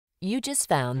You just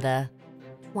found the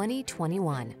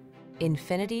 2021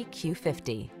 INFINITI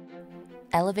Q50.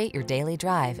 Elevate your daily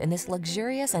drive in this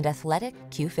luxurious and athletic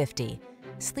Q50.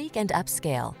 Sleek and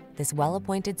upscale, this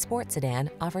well-appointed sports sedan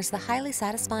offers the highly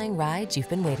satisfying ride you've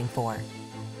been waiting for.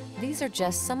 These are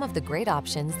just some of the great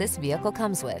options this vehicle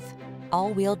comes with: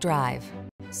 all-wheel drive,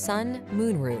 sun,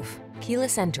 moonroof,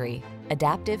 keyless entry,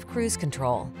 adaptive cruise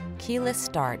control, keyless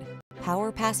start,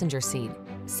 power passenger seat,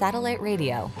 satellite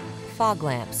radio, fog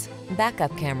lamps,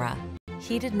 backup camera,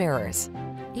 heated mirrors.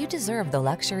 You deserve the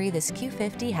luxury this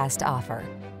Q50 has to offer.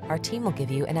 Our team will give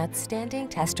you an outstanding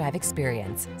test drive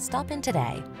experience. Stop in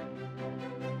today.